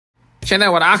现在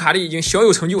我的阿卡丽已经小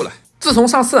有成就了。自从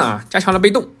上次加强了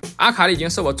被动，阿卡丽已经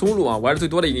是我中路玩的最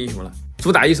多的一个英雄了。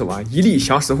主打一手一力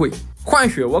降10会，换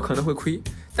血我可能会亏，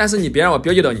但是你别让我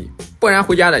标记到你，不然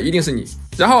回家的一定是你。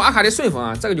然后阿卡丽顺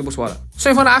风这个就不说了，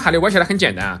顺风的阿卡丽玩起来很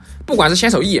简单不管是先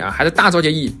手 E 还是大招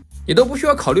接 E， 你都不需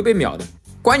要考虑被秒的。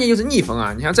关键就是逆风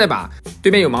你像这把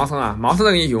对面有盲僧盲僧这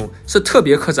个英雄是特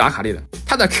别克制阿卡丽的，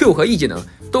他的 Q 和 E 技能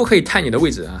都可以探你的位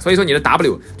置所以说你的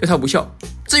W 对他无效。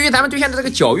至于咱们对线的这个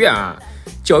皎月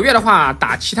皎月的话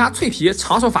打其他脆皮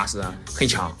长手法师很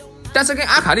强，但是跟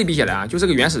阿卡丽比起来就是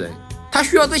个原始人，他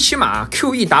需要最起码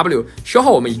QEW 消耗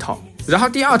我们一套，然后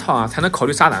第二套才能考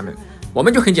虑杀咱们。我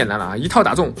们就很简单了一套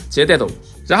打中直接带走。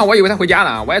然后我以为他回家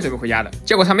了，我也准备回家的，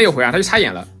结果他没有回他就插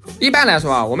眼了。一般来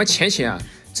说我们前期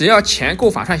只要钱够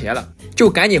法穿鞋了就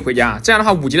赶紧回家，这样的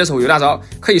话5级的时候有大招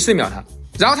可以瞬秒他。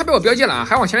然后他被我标记了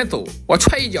还往前面走，我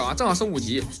踹一脚正好是5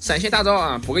级，闪现大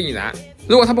招补个引燃。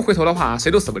如果他不回头的话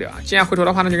谁都死不了，既然回头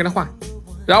的话那就跟他换。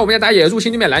然后我们家打野入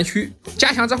侵对面蓝区，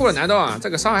加强之后的男刀这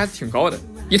个伤害还是挺高的，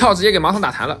一套直接给盲僧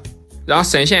打残了，然后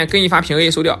闪现跟一发平 A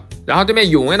收掉。然后对面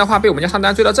永恩的话被我们家上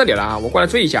单追到这里了我过来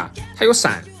追一下，他有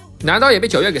闪，男刀也被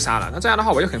皎月给杀了，那这样的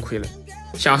话我就很亏了。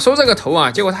想收这个头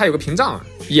结果他还有个屏障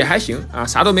也还行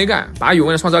啥都没干，把永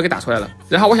恩的双招给打出来了。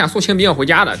然后我想送清兵回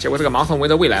家的，结果这个盲僧围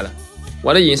着未来了，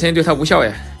我的隐身对他无效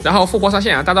然后复活上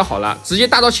线大招好了，直接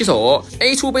大招起手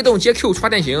A 出被动接 Q 刷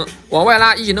电型往外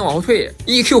拉，一技能往后退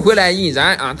EQ 回来引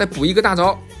燃再补一个大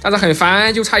招，但是很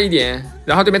烦就差一点。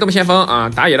然后对面动先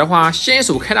锋打野的话先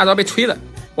手开大招被吹了，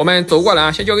我们走过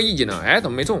来先交个 E 技能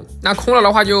怎么没中？那空了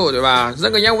的话就对吧，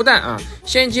扔个烟雾弹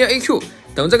先接 AQ，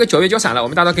 等这个皎月交闪了我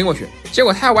们大招跟过去。结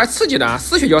果他还玩刺激的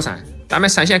丝血交闪，咱们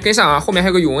闪现跟上后面还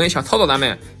有个永恩想操作咱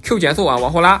们 Q 减速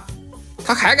往后拉，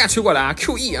他还敢吹过来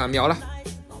QE 秒了。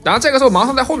然后这个时候盲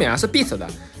僧在后面是必死的，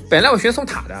本来我选送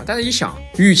塔的，但是一想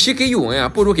与其给永恩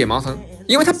不如给盲僧，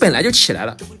因为他本来就起来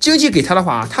了，经济给他的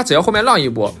话他只要后面浪一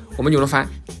波我们就能翻。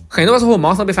很多时候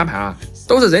盲僧被翻盘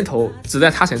都是人头只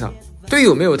在他身上，队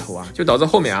友没有头就导致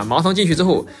后面盲僧进去之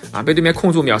后被对面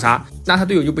控住秒杀，那他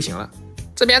队友就不行了。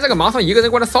这边这个盲僧一个人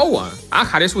过来骚我阿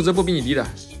卡丽数值不比你低的。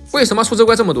为什么数值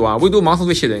怪这么多唯独盲僧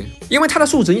最气人？因为他的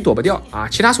数值你躲不掉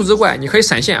其他数值怪你可以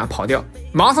闪现跑掉，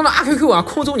盲僧的 RQQ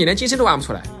空中你连金身都按不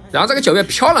出来。然后这个皎月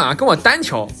飘了跟我单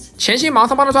挑，前期盲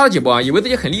僧帮他抓了几波以为自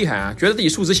己很厉害觉得自己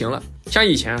数值行了。像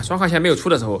以前双抗鞋没有出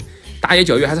的时候，打野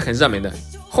皎月还是很热门的，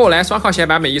后来双抗鞋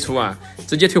版本一出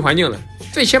直接退环境了。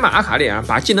最起码阿卡丽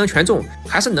把技能全中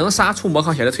还是能杀出魔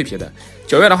抗鞋的脆皮的，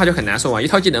皎月的话就很难受一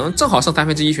套技能正好剩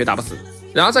1/3血打不死。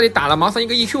然后这里打了盲僧一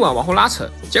个 EQ 往后拉扯，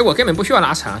结果根本不需要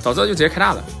拉扯导致就直接开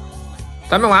大了。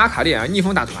咱们玩阿卡丽逆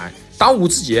风打团，当务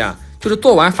之急就是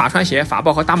做完法穿鞋法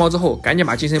爆和大猫之后赶紧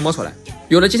把金身摸出来，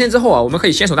有了金身之后我们可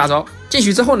以先手大招进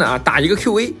去之后呢打一个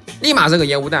QA 立马扔个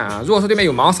烟雾弹如果说对面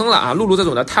有盲僧了露露这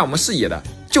种的探我们视野的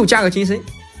就加个金身，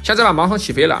像这把盲僧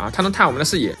起飞了他能探我们的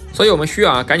视野，所以我们需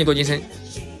要赶紧做金身。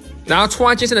然后出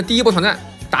完金身的第一波团战，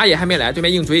打野还没来，对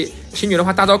面硬追，奇女的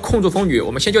话大招控住风女，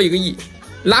我们先交一个 E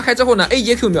拉开之后呢 A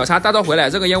接 Q 秒杀，大招回来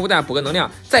扔个烟雾弹补个能量，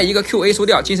再一个 QA 收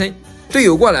掉金身，队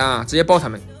友过来直接包他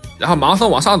们。然后盲僧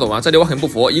往上走这里我很不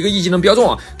服，一个 E 技能标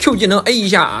中Q 技能 A 一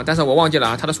下但是我忘记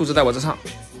了他的数值在我之上，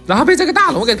然后被这个大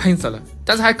龙给喷死了。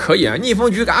但是还可以逆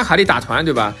风局跟阿卡丽打团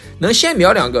对吧，能先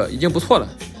秒2个已经不错了。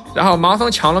然后盲僧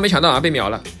抢了没抢到被秒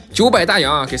了，900大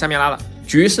洋给3面拉了，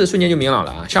局势瞬间就明朗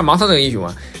了像盲僧这个英雄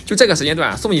就这个时间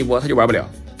段送一波他就玩不了。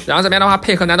然后这边的话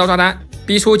配合男刀抓单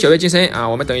逼出皎月金身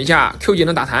我们等一下 Q 技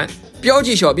能打残，标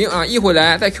记小兵一回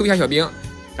来再 Q 一下小兵，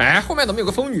后面怎么有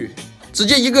个风女直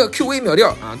接一个 QA 秒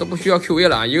掉都不需要 QA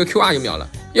了一个 QR 就秒了。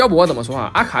要不我怎么说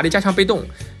阿卡丽加强被动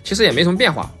其实也没什么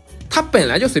变化，他本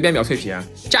来就随便秒脆皮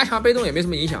加强被动也没什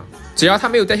么影响，只要他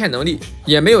没有带线能力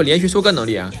也没有连续收割能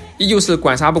力依旧是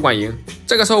管杀不管赢。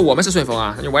这个时候我们是顺风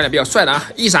那就玩点比较帅的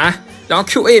一闪然后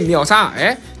QA 秒杀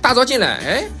大招进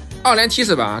来2连踢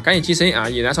是吧，赶紧金身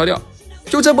引燃烧掉。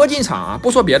就这波进场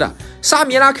不说别的，杀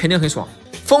米拉肯定很爽，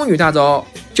风女大招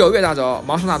皎月大招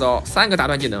盲僧大招3个大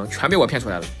段技能全被我骗出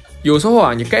来了。有时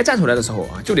候你该站出来的时候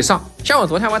就得上，像我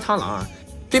昨天玩螳螂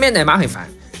对面奶妈很烦，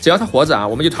只要他活着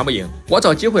我们就团不赢，我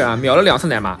找机会秒了2次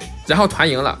奶妈，然后团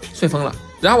赢了顺风了。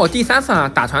然后我第3次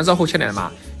打团之后切奶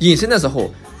妈隐身的时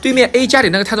候，对面 A 家里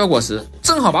那个探照果实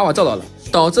正好把我照到了，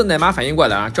导致奶妈反应过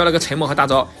来交了个沉默和大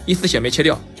招一丝血没切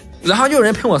掉。然后又有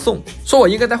人喷我送，说我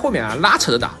应该在后面拉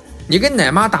扯着打，你跟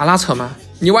奶妈打拉扯吗？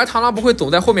你玩螳螂不会总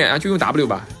在后面就用 W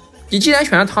吧？你既然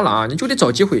选了螳螂你就得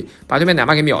找机会把对面奶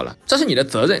妈给秒了，这是你的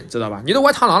责任知道吧？你都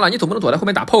玩螳螂了，你总不能躲在后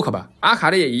面打 poke 吧？阿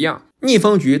卡丽也一样，逆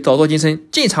风局早做金身，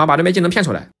进场把对面技能骗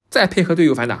出来，再配合队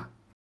友反打。